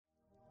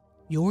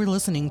You're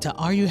listening to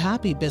Are You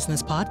Happy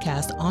Business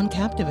Podcast on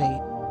Captivate.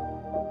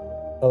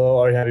 Hello,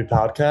 Are You Happy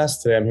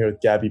Podcast. Today I'm here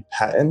with Gabby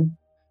Patton.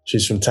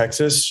 She's from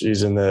Texas.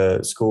 She's in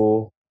the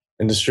school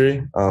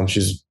industry.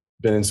 She's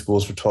been in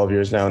schools for 12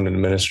 years now in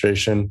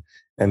administration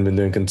and been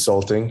doing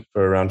consulting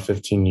for around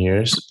 15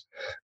 years.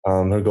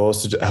 Her goal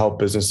is to help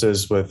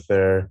businesses with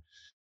their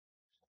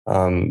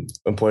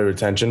employee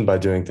retention by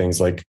doing things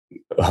like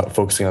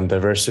focusing on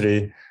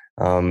diversity,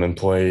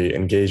 employee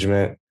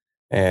engagement,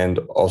 and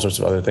all sorts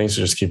of other things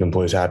to just keep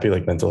employees happy,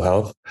 like mental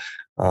health.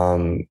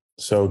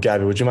 So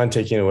Gabby, would you mind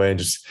taking it away and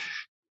just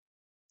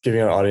giving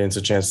our audience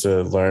a chance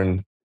to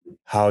learn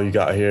how you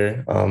got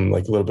here,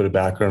 like a little bit of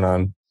background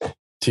on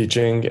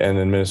teaching and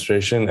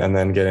administration, and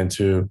then get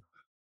into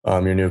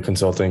your new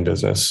consulting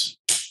business?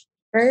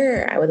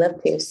 Sure, I would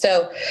love to.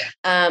 So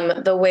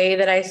the way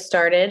that I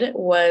started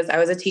was I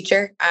was a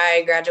teacher.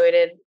 I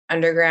graduated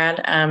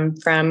undergrad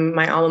from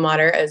my alma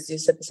mater,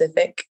 Azusa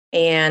Pacific,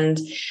 and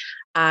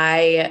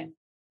I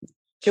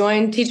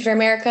joined Teach for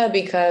America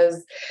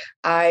because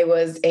I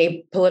was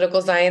a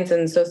political science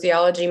and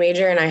sociology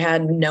major, and I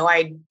had no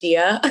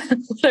idea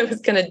what I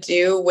was going to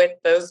do with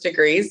those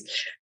degrees.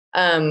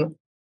 So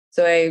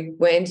I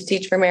went into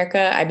Teach for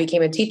America. I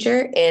became a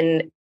teacher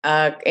in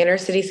inner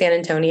city San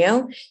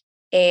Antonio.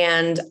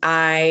 And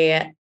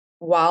I,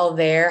 while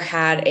there,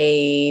 had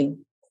a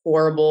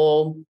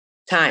horrible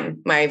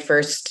time my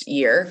first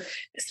year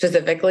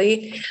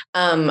specifically.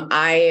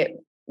 I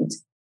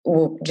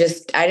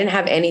didn't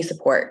have any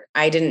support.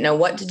 I didn't know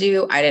what to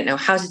do. I didn't know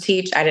how to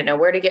teach. I didn't know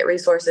where to get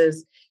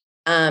resources.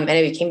 And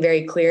it became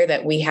very clear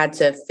that we had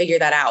to figure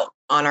that out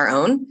on our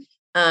own.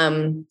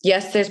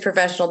 Yes, there's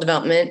professional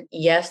development.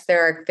 Yes,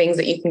 there are things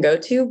that you can go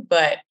to,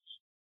 but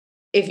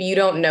if you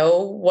don't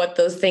know what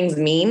those things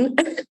mean,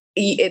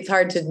 it's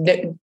hard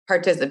to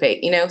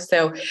participate,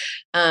 So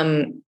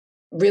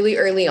really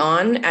early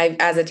on,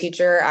 as a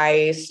teacher,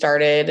 I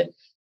started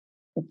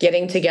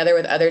getting together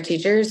with other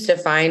teachers to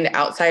find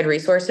outside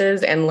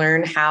resources and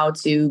learn how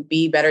to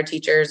be better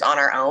teachers on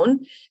our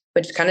own,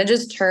 which kind of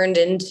just turned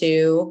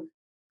into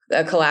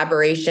a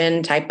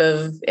collaboration type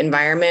of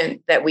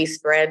environment that we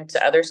spread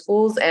to other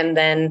schools. And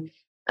then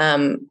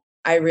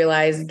I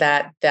realized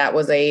that that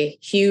was a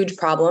huge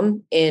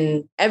problem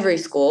in every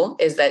school,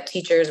 is that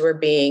teachers were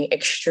being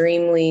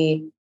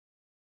extremely,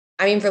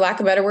 for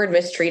lack of a better word,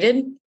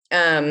 mistreated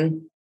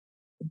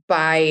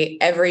by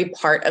every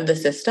part of the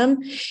system.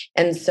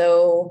 And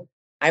so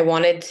I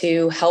wanted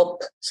to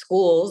help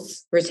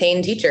schools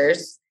retain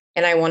teachers,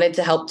 and I wanted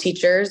to help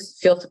teachers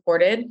feel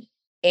supported.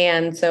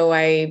 And so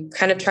I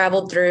kind of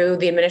traveled through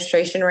the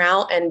administration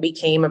route and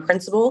became a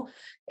principal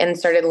and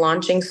started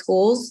launching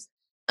schools.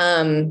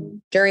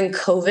 During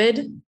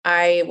COVID,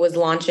 I was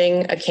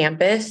launching a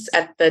campus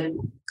at the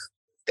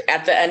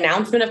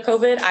announcement of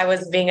COVID. I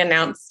was being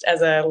announced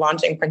as a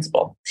launching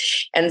principal.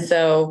 And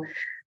so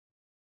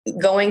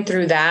going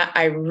through that,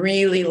 I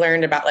really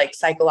learned about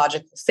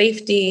psychological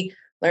safety,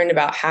 learned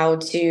about how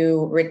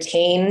to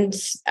retain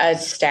a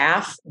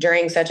staff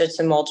during such a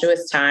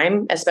tumultuous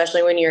time,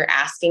 especially when you're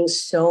asking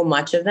so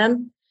much of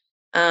them.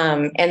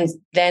 And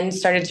then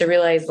started to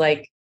realize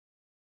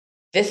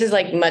this is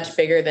much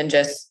bigger than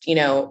just,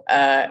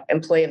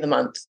 employee of the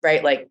month,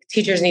 right?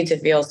 Teachers need to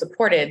feel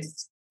supported,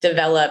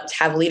 developed,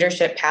 have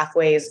leadership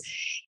pathways.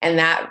 And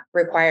that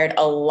required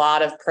a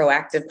lot of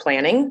proactive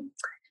planning.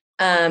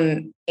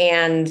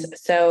 And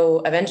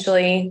so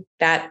eventually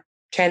that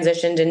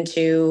transitioned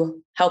into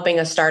helping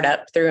a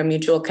startup through a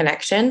mutual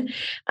connection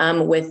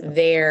with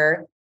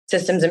their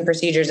systems and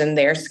procedures and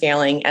their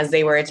scaling as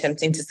they were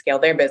attempting to scale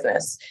their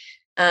business.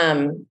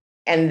 And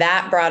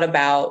that brought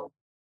about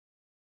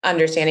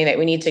understanding that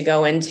we need to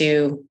go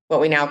into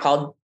what we now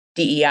call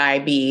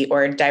DEIB,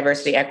 or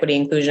diversity, equity,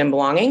 inclusion, and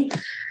belonging,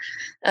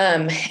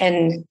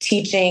 and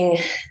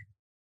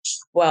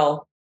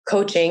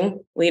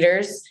coaching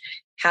leaders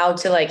how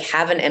to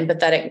have an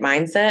empathetic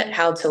mindset,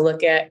 how to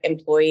look at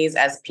employees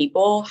as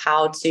people,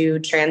 how to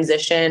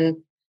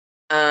transition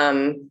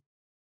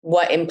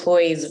what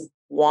employees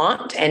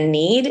want and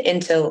need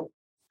into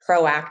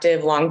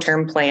proactive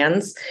long-term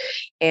plans.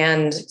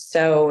 And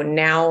so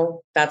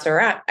now that's where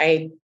we're at.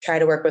 I try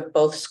to work with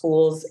both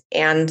schools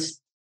and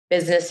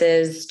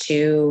businesses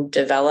to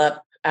develop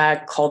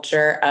a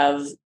culture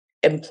of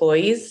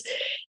employees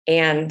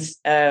and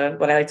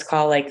what I like to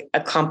call a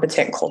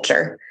competent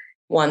culture,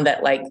 one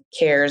that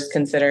cares,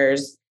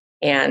 considers,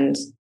 and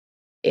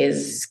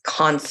is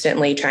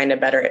constantly trying to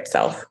better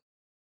itself.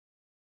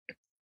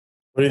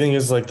 What do you think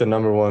is the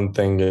number one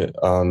thing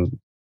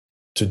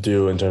to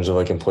do in terms of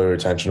employee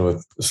retention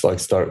with for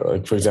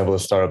example, a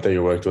startup that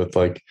you worked with?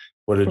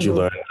 What did you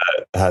learn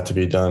that had to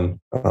be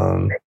done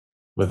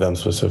with them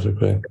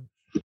specifically?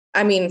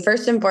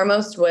 First and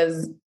foremost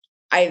was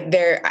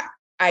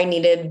I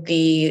needed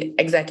the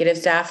executive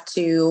staff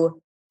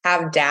to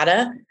have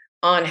data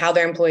on how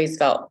their employees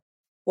felt.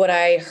 What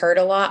I heard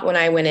a lot when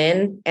I went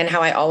in, and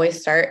how I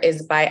always start,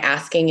 is by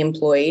asking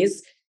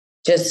employees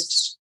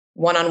just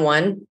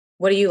one-on-one,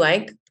 what do you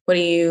like? What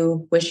do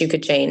you wish you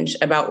could change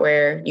about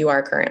where you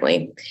are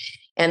currently?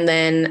 And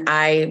then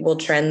I will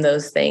trend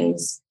those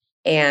things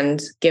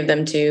and give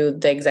them to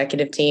the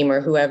executive team or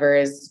whoever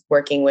is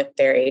working with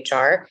their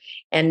HR.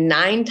 And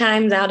 9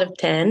 times out of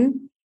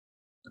 10,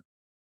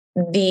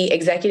 the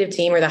executive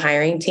team or the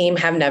hiring team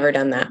have never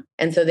done that.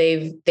 And so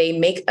they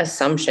make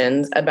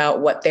assumptions about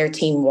what their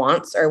team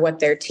wants or what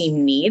their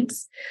team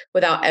needs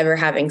without ever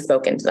having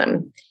spoken to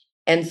them.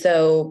 And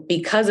so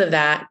because of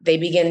that, they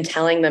begin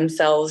telling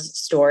themselves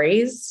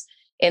stories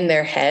in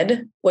their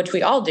head, which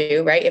we all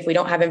do, right? If we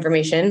don't have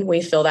information,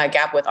 we fill that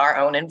gap with our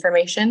own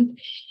information.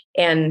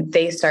 And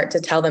they start to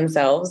tell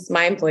themselves,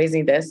 my employees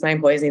need this, my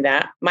employees need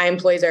that. My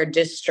employees are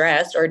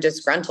distressed or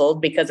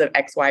disgruntled because of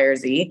X, Y, or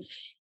Z.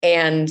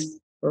 And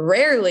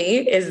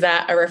rarely is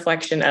that a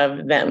reflection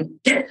of them.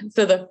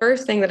 So the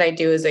first thing that I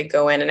do is I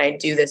go in and I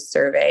do this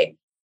survey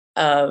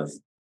of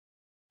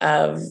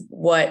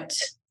what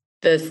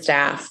the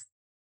staff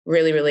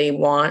really, really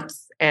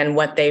wants and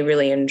what they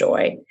really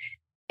enjoy.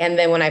 And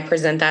then when I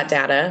present that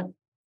data,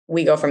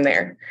 we go from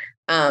there.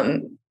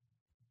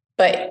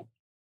 But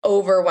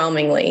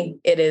overwhelmingly,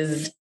 it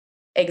is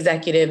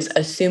executives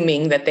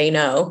assuming that they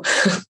know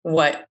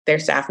what their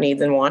staff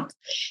needs and wants,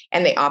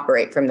 and they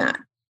operate from that.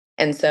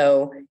 And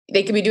so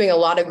they could be doing a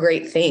lot of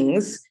great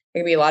things.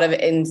 There could be a lot of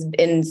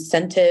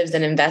incentives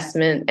and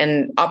investment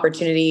and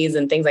opportunities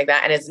and things like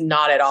that. And it's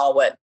not at all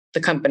what the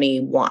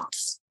company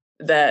wants,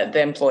 the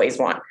employees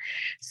want.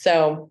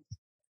 So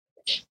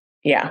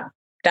yeah,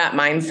 that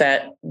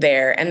mindset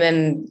there. And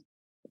then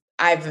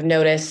I've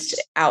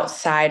noticed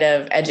outside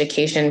of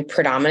education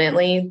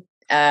predominantly,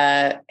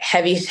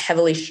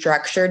 heavily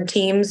structured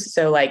teams.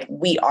 So like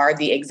we are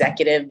the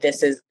executive.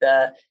 This is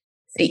the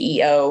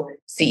CEO,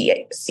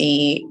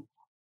 COO,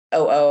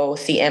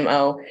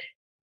 CMO,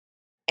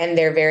 and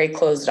they're very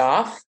closed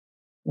off.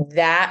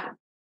 That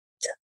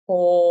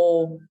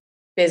whole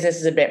business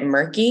is a bit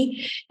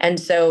murky. And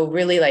so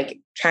really like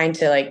trying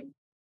to like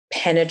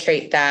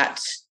penetrate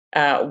that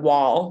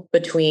wall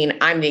between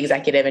I'm the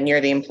executive and you're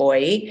the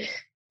employee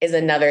is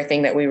another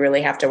thing that we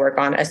really have to work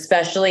on,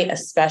 especially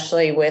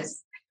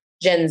with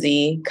Gen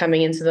Z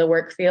coming into the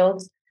work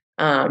field.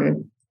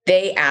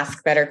 They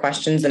ask better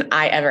questions than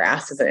I ever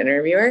asked as an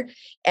interviewer.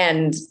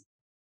 And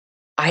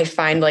I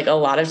find like a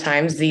lot of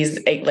times these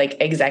like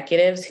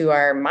executives who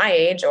are my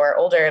age or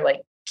older,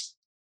 like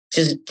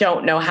just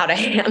don't know how to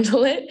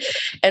handle it.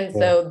 And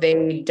so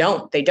they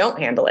don't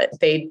handle it.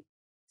 They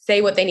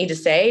say what they need to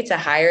say to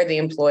hire the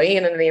employee.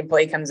 And then the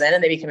employee comes in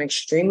and they become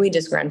extremely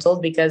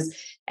disgruntled because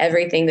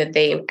everything that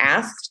they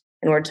asked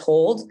and were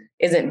told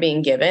isn't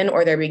being given,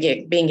 or they're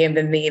being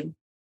given the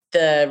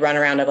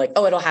runaround of like,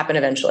 oh, it'll happen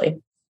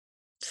eventually.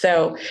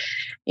 So,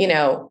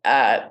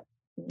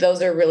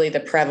 those are really the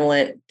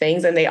prevalent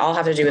things, and they all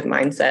have to do with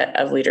mindset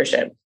of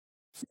leadership.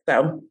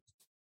 So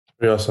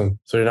pretty awesome.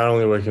 So you're not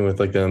only working with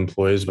like the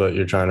employees, but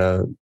you're trying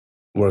to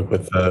work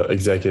with the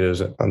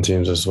executives on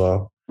teams as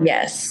well.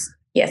 Yes.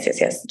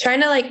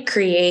 Trying to like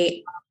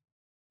create,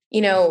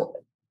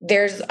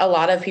 there's a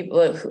lot of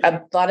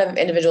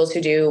individuals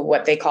who do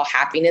what they call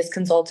happiness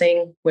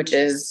consulting, which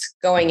is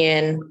going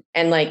in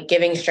and like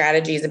giving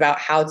strategies about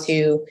how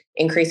to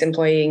increase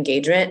employee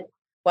engagement.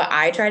 What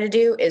I try to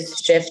do is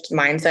shift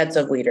mindsets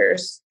of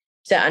leaders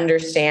to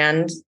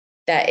understand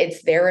that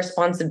it's their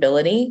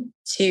responsibility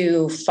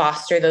to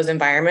foster those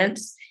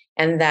environments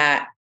and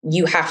that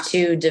you have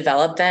to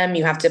develop them.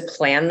 You have to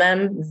plan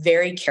them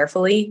very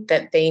carefully,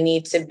 that they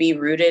need to be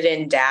rooted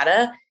in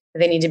data.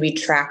 They need to be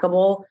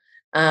trackable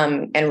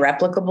and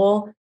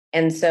replicable.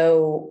 And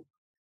so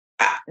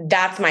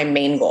that's my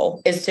main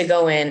goal, is to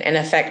go in and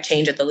affect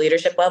change at the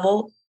leadership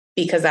level,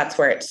 because that's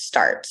where it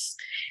starts.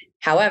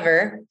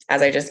 However,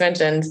 as I just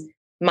mentioned,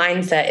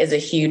 mindset is a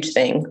huge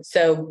thing.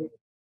 So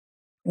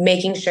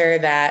making sure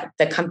that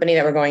the company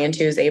that we're going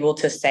into is able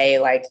to say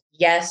like,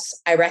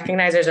 yes, I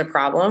recognize there's a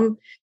problem.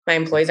 My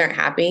employees aren't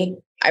happy.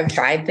 I've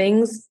tried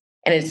things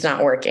and it's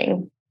not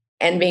working.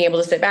 And being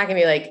able to sit back and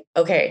be like,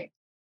 okay,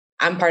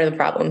 I'm part of the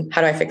problem.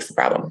 How do I fix the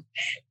problem?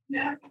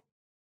 Yeah.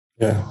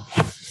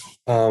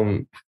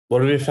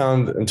 What have you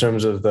found in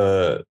terms of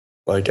the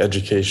like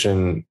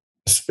education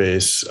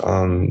space?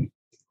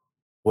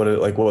 What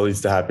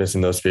leads to happiness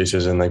in those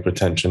spaces and like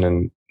retention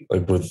and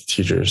like with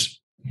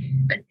teachers?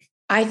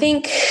 I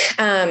think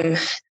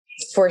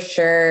for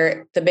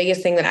sure, the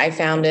biggest thing that I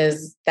found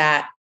is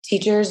that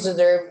teachers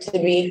deserve to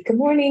be, good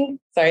morning.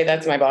 Sorry,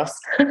 that's my boss.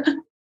 How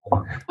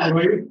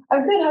are you?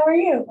 I'm good. How are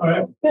you? All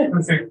right. Good.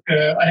 Perfect.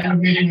 I have a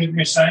meeting with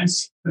Miss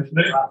Science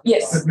today.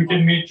 Yes. But we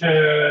can meet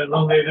a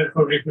little later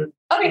for recruit.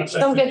 Okay.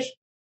 Sounds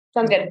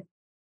good.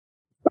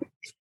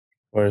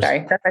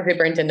 Sorry, that's my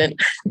superintendent.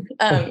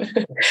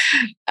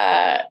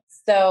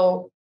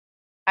 So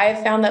I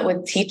found that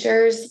with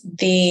teachers,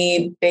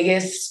 the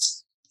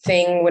biggest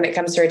thing when it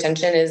comes to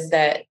retention is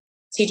that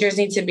teachers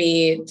need to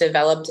be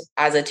developed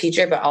as a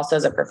teacher, but also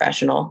as a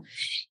professional.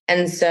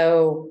 And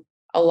so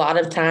a lot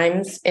of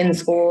times in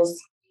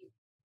schools,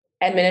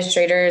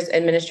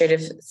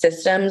 administrative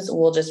systems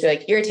will just be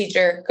like, you're a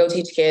teacher, go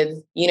teach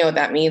kids. You know what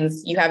that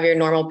means. You have your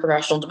normal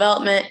professional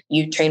development.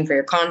 You train for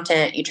your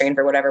content. You train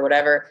for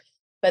whatever.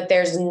 but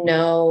there's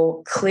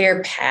no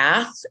clear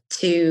path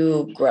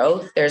to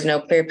growth. There's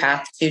no clear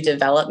path to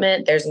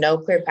development. There's no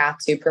clear path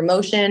to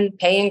promotion,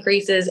 pay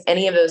increases,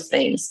 any of those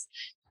things.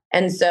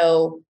 And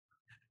so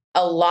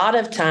a lot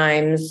of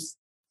times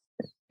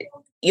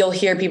you'll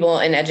hear people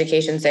in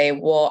education say,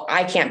 well,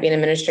 I can't be an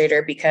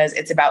administrator because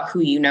it's about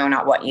who you know,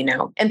 not what you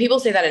know. And people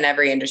say that in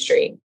every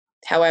industry.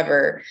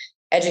 However,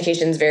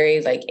 education is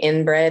very like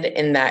inbred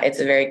in that it's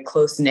a very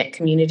close-knit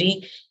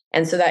community.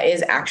 And so that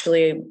is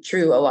actually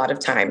true a lot of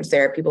times.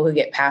 There are people who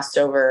get passed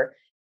over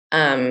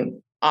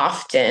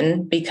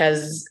often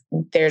because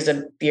there's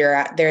a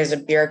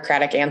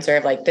bureaucratic answer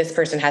of like, this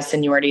person has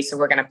seniority, so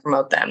we're going to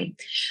promote them.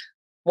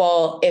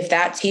 Well, if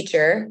that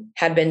teacher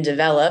had been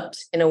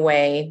developed in a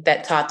way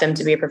that taught them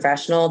to be a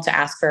professional, to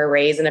ask for a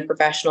raise in a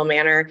professional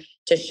manner,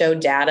 to show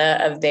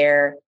data of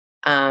their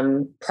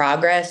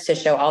progress, to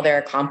show all their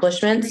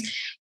accomplishments,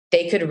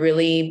 they could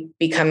really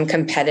become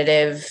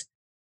competitive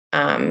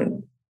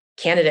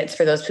candidates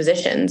for those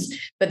positions.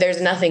 But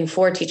there's nothing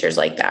for teachers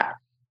like that.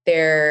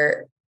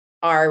 There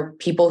are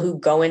people who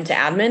go into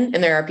admin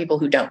and there are people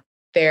who don't.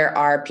 There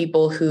are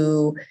people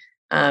who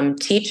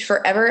teach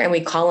forever, and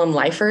we call them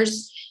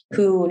lifers,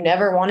 who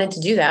never wanted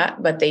to do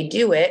that, but they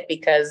do it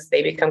because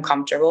they become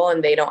comfortable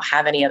and they don't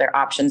have any other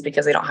options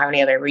because they don't have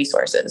any other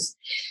resources.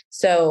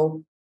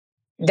 So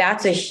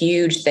that's a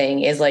huge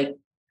thing, is like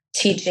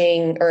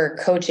teaching or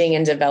coaching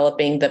and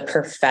developing the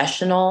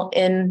professional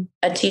in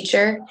a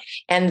teacher,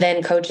 and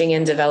then coaching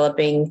and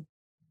developing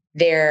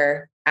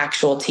their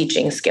actual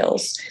teaching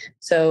skills.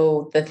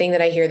 So the thing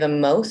that I hear the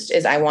most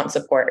is, I want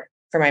support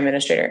for my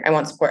administrator. I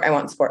want support. I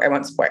want support. I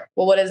want support.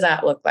 Well, what does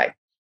that look like?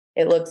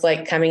 It looks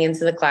like coming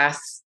into the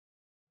class,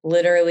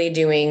 literally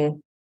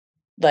doing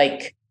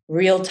like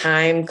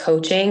real-time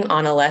coaching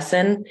on a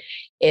lesson.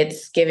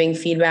 It's giving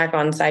feedback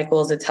on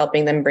cycles. It's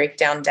helping them break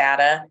down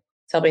data.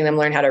 It's helping them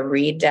learn how to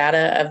read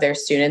data of their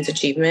students'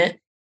 achievement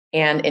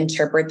and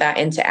interpret that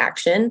into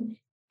action.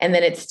 And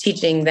then it's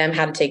teaching them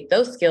how to take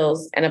those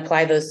skills and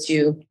apply those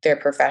to their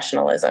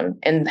professionalism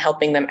and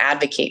helping them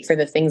advocate for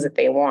the things that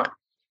they want.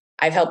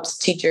 I've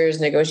helped teachers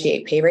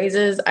negotiate pay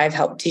raises. I've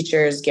helped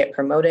teachers get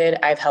promoted.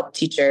 I've helped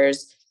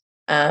teachers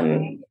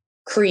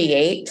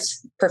create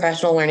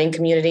professional learning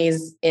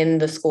communities in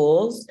the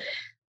schools.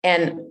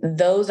 And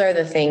those are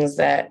the things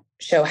that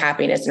show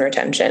happiness and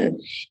retention.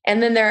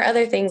 And then there are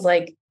other things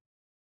like,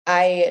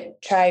 I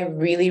try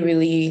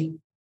really,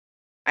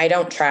 I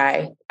don't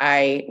try.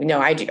 I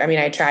do. I mean,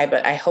 I try,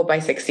 but I hope I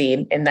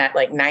succeed in that,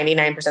 like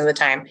 99% of the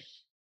time,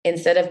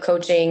 instead of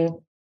coaching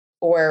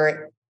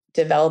or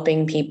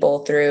developing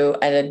people through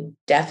a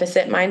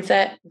deficit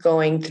mindset,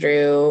 going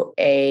through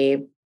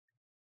a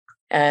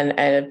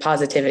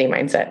positivity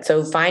mindset.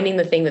 So finding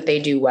the thing that they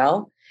do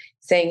well,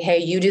 saying, hey,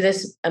 you do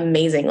this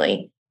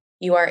amazingly.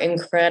 You are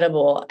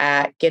incredible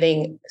at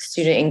getting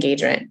student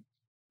engagement.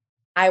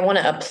 I want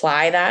to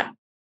apply that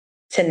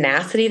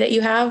tenacity that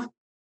you have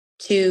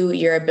to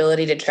your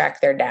ability to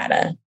track their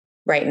data.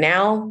 Right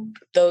now,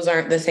 those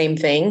aren't the same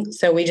thing.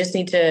 So we just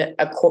need to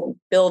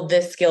build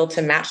this skill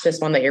to match this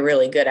one that you're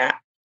really good at,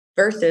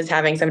 versus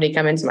having somebody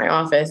come into my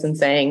office and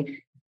saying,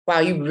 wow,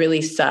 you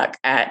really suck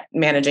at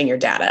managing your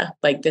data.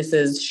 Like, this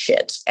is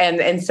shit. And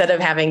instead of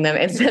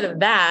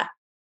that,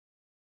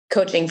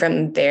 coaching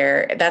from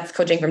there, that's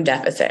coaching from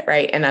deficit,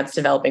 right? And that's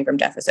developing from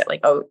deficit. Like,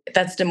 oh,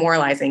 that's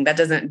demoralizing. That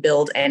doesn't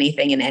build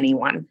anything in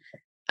anyone.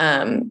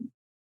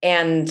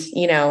 And,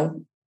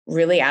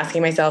 really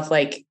asking myself,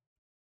 like,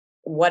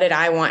 what did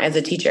I want as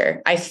a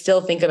teacher? I still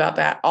think about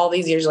that all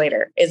these years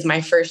later, is my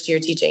first year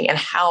teaching and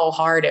how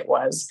hard it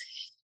was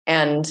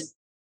and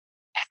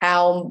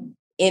how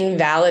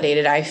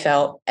invalidated I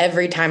felt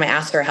every time I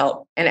asked for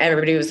help. And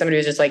somebody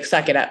was just like,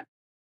 suck it up.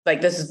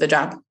 Like, this is the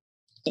job.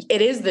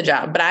 It is the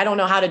job, but I don't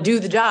know how to do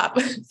the job.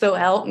 So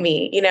help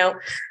me,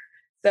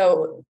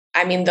 So,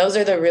 I mean, those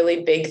are the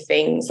really big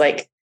things,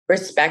 like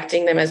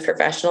respecting them as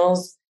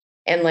professionals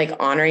and like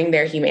honoring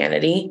their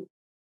humanity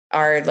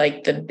are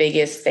like the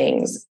biggest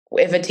things.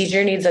 If a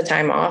teacher needs a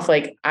time off,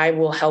 like, I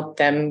will help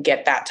them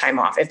get that time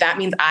off. If that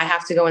means I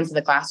have to go into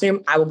the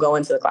classroom, I will go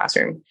into the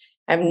classroom.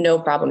 I have no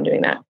problem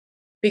doing that,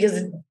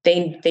 because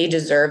they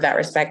deserve that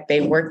respect.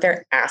 They work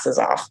their asses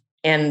off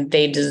and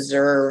they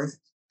deserve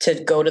to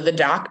go to the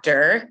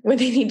doctor when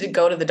they need to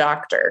go to the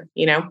doctor,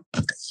 So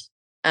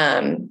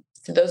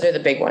those are the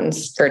big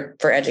ones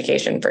for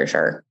education, for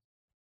sure.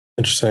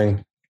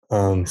 Interesting.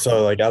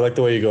 So like, I like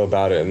the way you go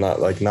about it, and not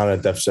a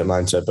deficit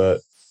mindset,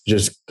 but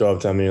just go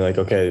up to them and you're like,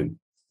 okay,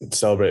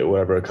 celebrate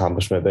whatever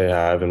accomplishment they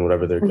have and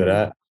whatever they're good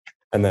at.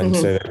 And then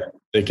say that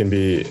they can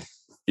be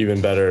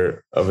even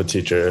better of a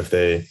teacher if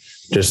they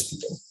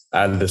just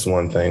add this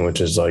one thing, which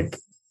is like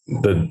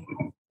the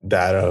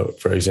data,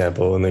 for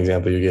example, in the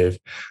example you gave.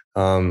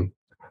 What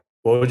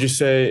would you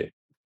say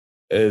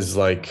is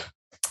like,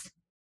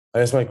 I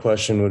guess my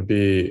question would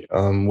be,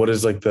 what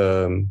is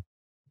the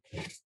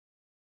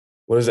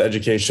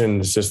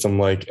education system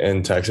like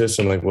in Texas,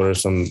 and like, what are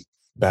some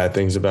bad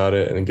things about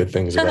it and good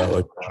things about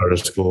like charter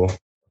school?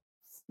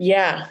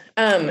 Yeah.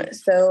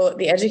 So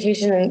the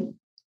education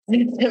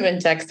system in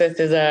Texas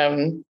is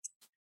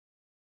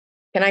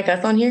Can I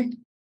cuss on here?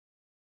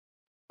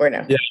 Or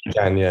no? Yeah, you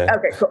can. Yeah.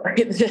 Okay, cool.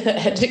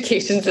 The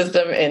education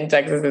system in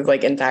Texas is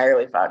like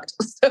entirely fucked.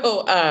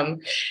 So,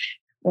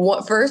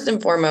 what first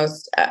and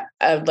foremost,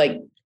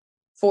 like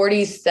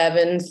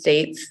 47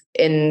 states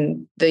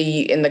in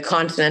the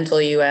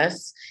continental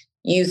U.S.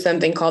 use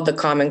something called the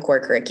Common Core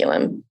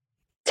curriculum.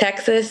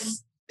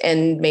 Texas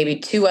and maybe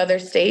 2 other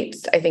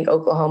states, I think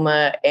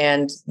Oklahoma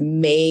and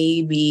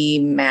maybe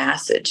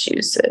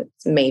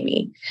Massachusetts, I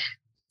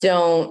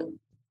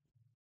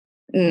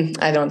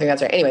don't think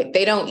that's right. Anyway,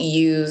 they don't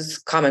use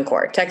Common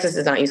Core. Texas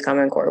does not use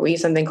Common Core. We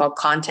use something called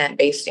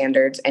content-based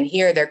standards, and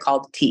here they're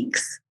called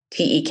TEKS,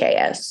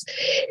 TEKS.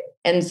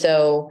 And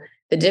so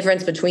the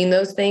difference between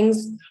those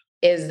things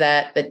is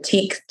that the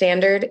TEKS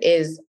standard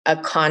is a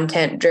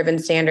content-driven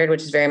standard,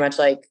 which is very much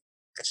like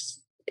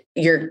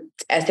your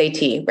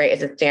SAT, right?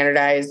 It's a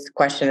standardized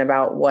question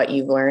about what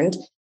you've learned.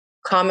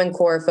 Common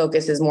Core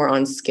focuses more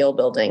on skill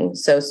building.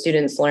 So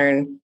students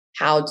learn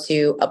how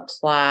to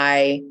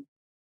apply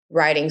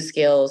writing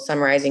skills,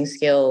 summarizing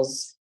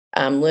skills,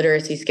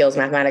 literacy skills,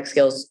 mathematics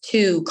skills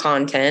to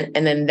content,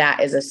 and then that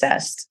is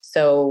assessed.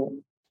 So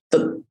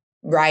the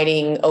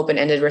writing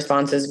open-ended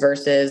responses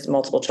versus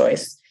multiple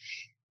choice.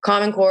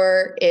 Common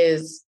Core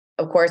is,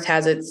 of course,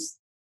 has its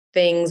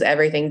things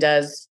everything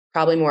does,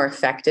 probably more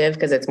effective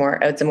because it's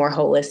a more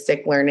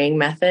holistic learning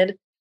method.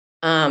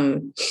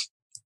 And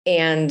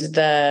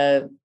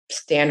the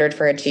standard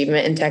for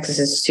achievement in Texas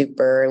is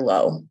super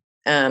low.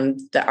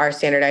 Our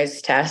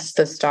standardized test,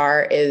 the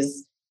STAR,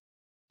 it's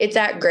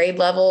at grade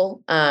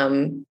level.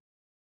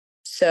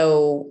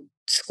 So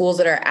schools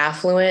that are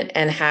affluent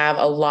and have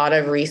a lot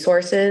of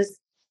resources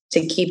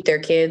to keep their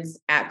kids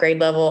at grade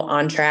level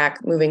on track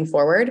moving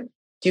forward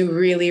do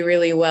really,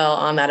 really well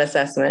on that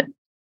assessment.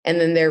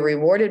 And then they're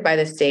rewarded by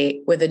the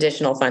state with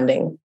additional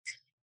funding.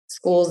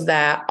 Schools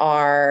that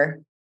are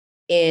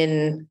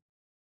in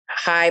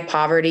high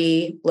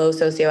poverty, low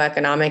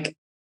socioeconomic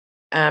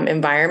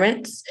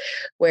environments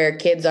where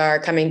kids are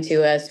coming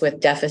to us with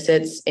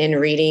deficits in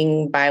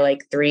reading by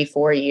like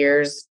 3-4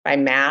 years, by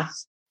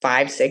math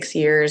 5-6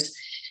 years,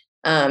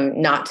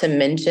 not to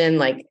mention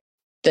like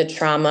the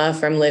trauma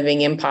from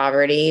living in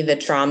poverty, the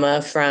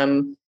trauma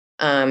from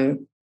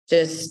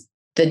just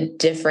the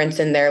difference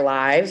in their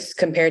lives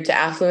compared to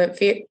affluent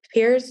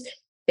peers.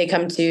 They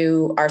come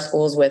to our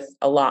schools with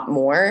a lot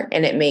more,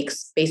 and it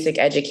makes basic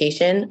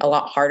education a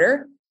lot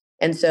harder.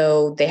 And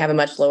so they have a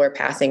much lower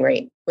passing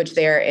rate, which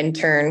they are in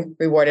turn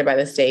rewarded by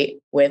the state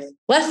with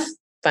less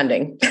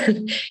funding,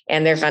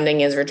 and their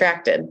funding is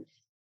retracted.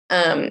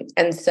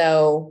 And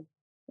so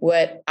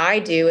what I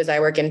do is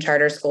I work in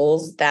charter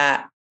schools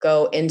that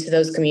go into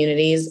those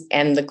communities,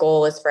 and the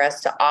goal is for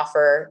us to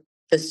offer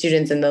the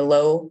students in the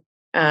low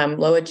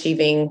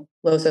achieving,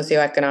 low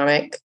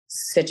socioeconomic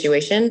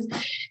situation,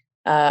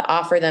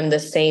 offer them the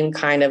same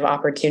kind of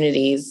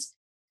opportunities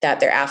that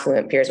their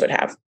affluent peers would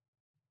have.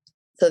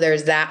 So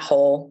there's that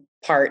whole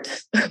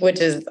part,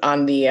 which is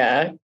on the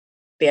on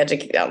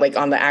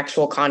the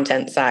actual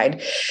content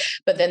side.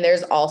 But then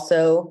there's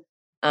also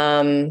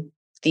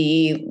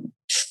the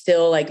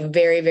still like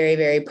very, very,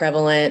 very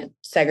prevalent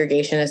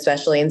segregation,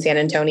 especially in San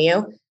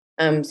Antonio.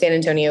 San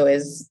Antonio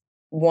is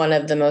one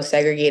of the most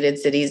segregated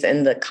cities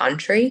in the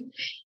country.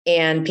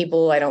 And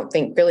people, I don't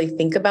think, really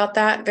think about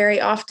that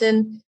very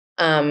often.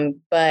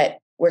 But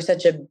we're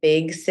such a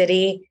big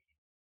city,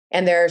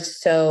 and there are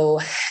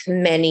so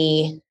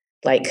many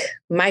like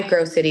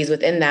micro cities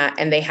within that,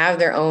 and they have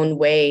their own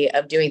way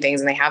of doing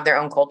things, and they have their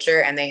own culture,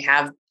 and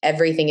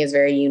everything is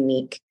very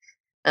unique.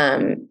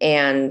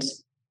 And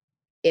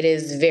it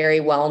is very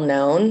well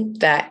known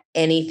that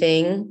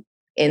anything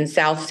in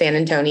South San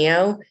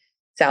Antonio,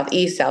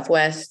 Southeast,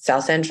 Southwest,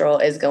 South Central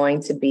is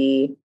going to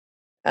be,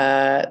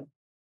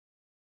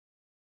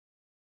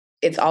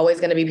 it's always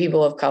going to be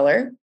people of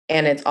color,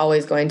 and it's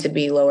always going to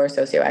be lower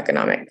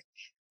socioeconomic.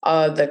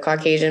 The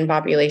Caucasian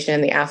population,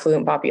 the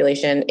affluent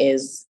population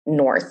is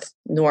north,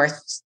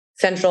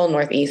 central,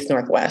 northeast,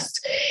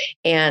 northwest.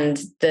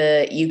 And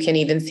you can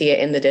even see it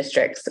in the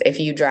districts. If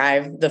you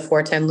drive the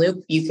 410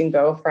 loop, you can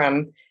go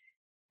from,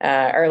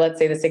 or let's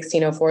say the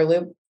 1604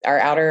 loop, our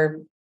outer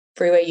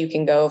freeway, you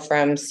can go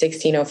from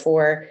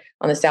 1604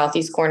 on the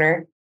southeast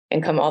corner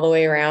and come all the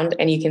way around,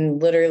 and you can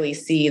literally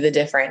see the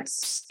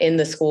difference in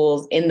the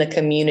schools, in the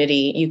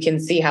community. You can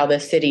see how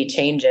the city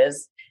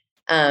changes.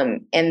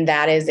 And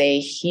that is a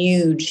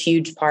huge,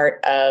 huge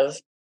part of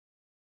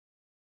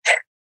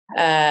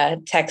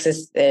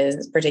Texas,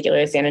 is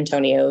particularly San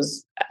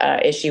Antonio's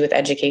issue with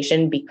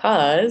education,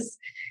 because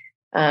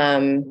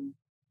the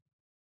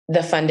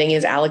funding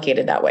is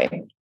allocated that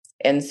way.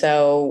 And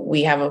so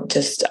we have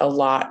just a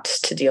lot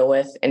to deal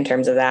with in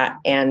terms of that.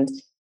 And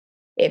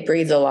it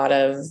breeds a lot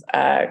of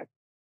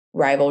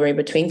rivalry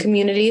between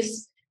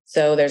communities.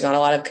 So there's not a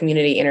lot of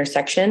community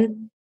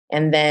intersection.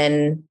 And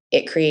then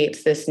it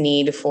creates this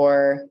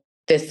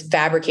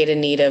fabricated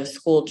need of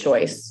school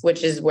choice,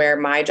 which is where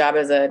my job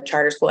as a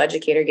charter school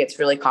educator gets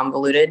really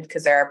convoluted,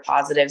 because there are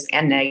positives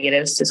and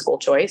negatives to school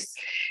choice.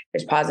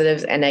 There's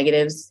positives and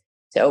negatives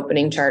to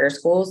opening charter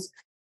schools.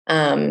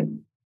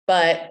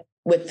 But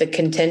with the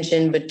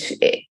contention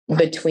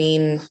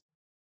between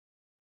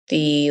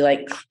the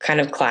like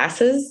kind of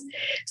classes,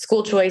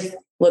 school choice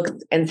looks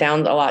and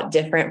sounds a lot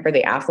different for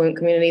the affluent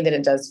community than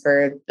it does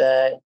for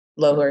the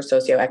lower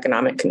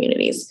socioeconomic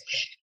communities.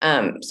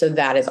 So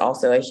that is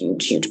also a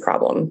huge, huge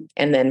problem.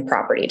 And then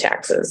property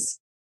taxes.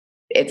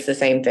 It's the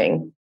same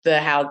thing. The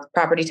house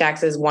property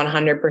taxes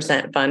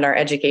 100% fund our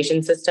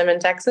education system in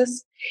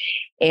Texas.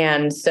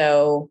 And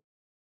so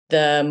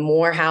the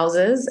more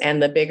houses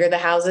and the bigger the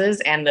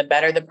houses and the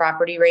better the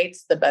property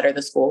rates, the better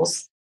the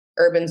schools.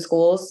 Urban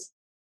schools,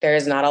 there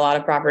is not a lot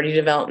of property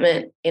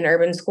development in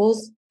urban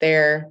schools.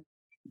 They're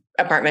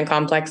apartment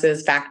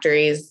complexes,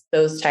 factories,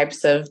 those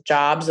types of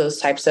jobs, those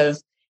types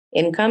of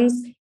incomes,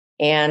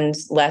 and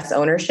less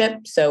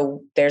ownership.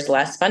 So there's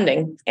less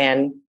funding.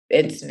 And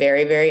it's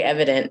very, very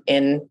evident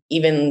in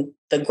even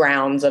the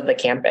grounds of the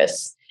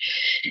campus.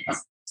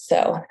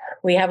 So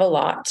we have a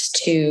lot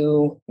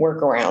to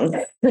work around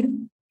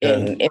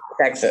in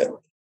Texas.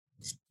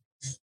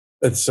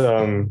 It's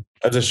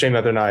a shame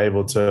that they're not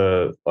able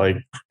to like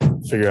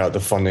figure out the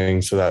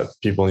funding so that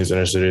people in these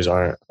inner cities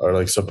are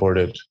like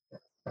supported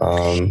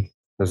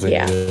because they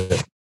need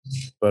it.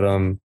 But I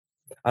don't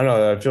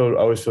know. I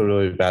always feel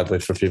really badly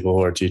for people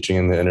who are teaching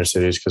in the inner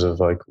cities because of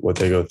like what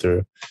they go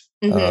through.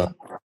 Mm-hmm.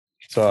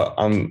 So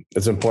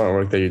it's important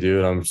work that you do,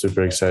 and I'm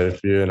super excited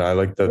for you. And I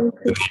like the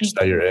niche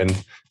that you're in,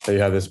 that you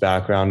have this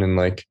background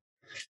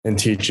in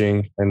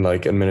teaching and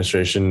like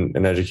administration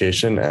and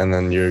education, and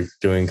then you're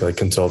doing like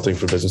consulting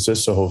for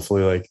businesses. So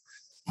hopefully like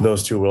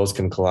those two worlds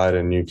can collide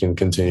and you can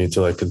continue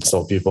to like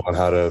consult people on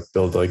how to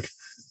build like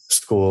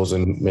schools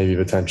and maybe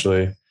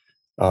potentially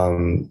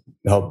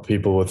help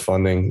people with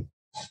funding.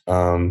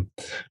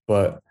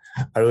 But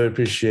I really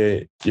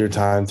appreciate your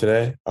time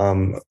today.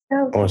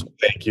 I want to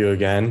thank you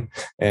again.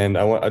 And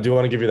I do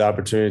want to give you the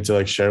opportunity to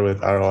like share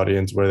with our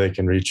audience where they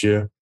can reach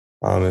you,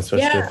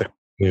 especially if they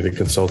need the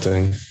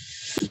consulting.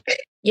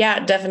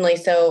 Yeah, definitely.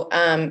 So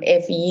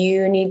if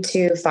you need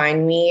to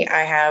find me,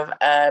 I have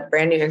a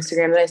brand new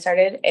Instagram that I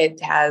started.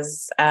 It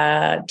has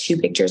 2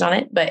 pictures on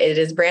it, but it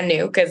is brand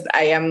new because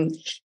I am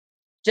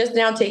just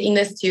now taking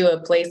this to a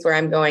place where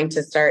I'm going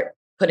to start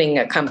putting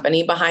a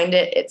company behind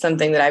it. It's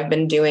something that I've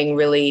been doing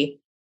really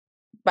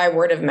by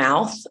word of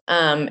mouth.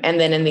 And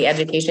then in the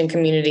education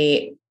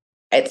community,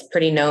 it's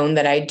pretty known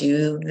that I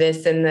do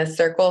this in this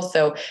circle.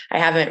 So I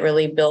haven't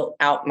really built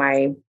out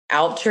my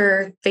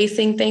outer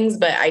facing things,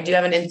 but I do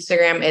have an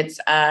Instagram. It's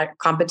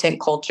Competent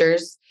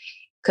Cultures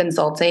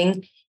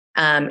Consulting.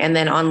 And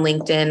then on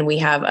LinkedIn, we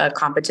have a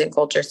Competent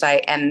Culture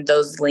site, and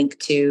those link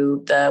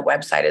to the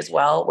website as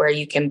well, where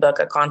you can book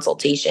a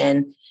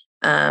consultation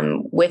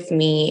with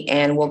me,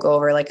 and we'll go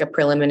over like a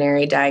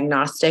preliminary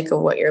diagnostic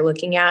of what you're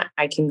looking at.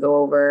 I can go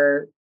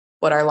over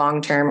what our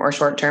long-term or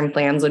short-term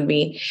plans would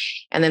be.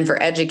 And then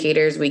for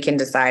educators, we can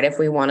decide if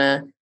we want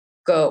to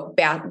go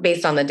back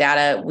based on the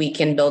data. We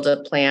can build a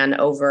plan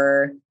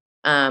over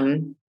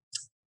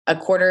a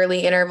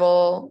quarterly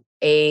interval,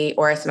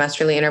 or a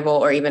semesterly interval,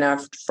 or even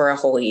for a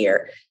whole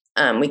year.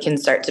 We can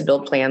start to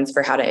build plans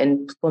for how to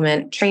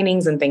implement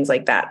trainings and things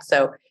like that.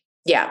 So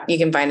yeah, you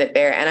can find it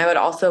there. And I would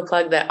also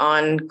plug that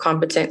on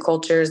Competent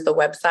Cultures, the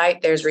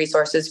website, there's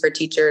resources for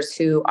teachers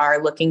who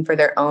are looking for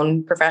their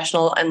own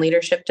professional and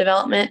leadership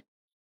development.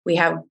 We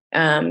have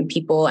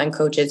people and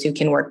coaches who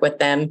can work with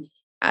them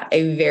at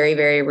a very,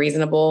 very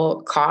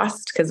reasonable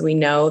cost, because we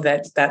know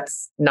that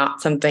that's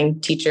not something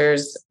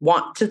teachers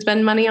want to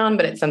spend money on,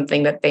 but it's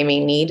something that they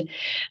may need.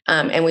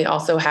 And we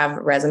also have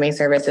resume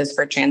services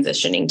for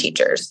transitioning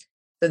teachers,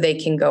 so they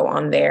can go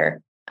on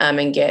there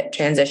and get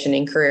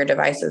transitioning career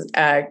advice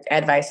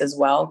as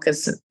well.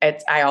 Because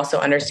I also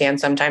understand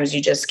sometimes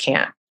you just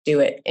can't do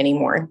it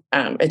anymore.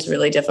 It's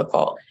really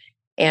difficult.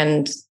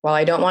 And while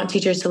I don't want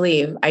teachers to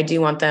leave, I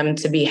do want them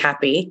to be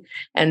happy.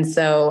 And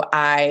so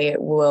I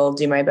will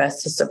do my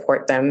best to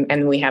support them.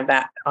 And we have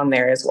that on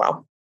there as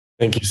well.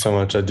 Thank you so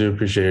much. I do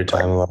appreciate your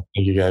time a lot.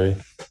 Thank you, Gabby.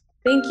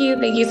 Thank you.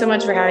 Thank you so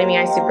much for having me.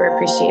 I super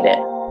appreciate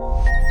it.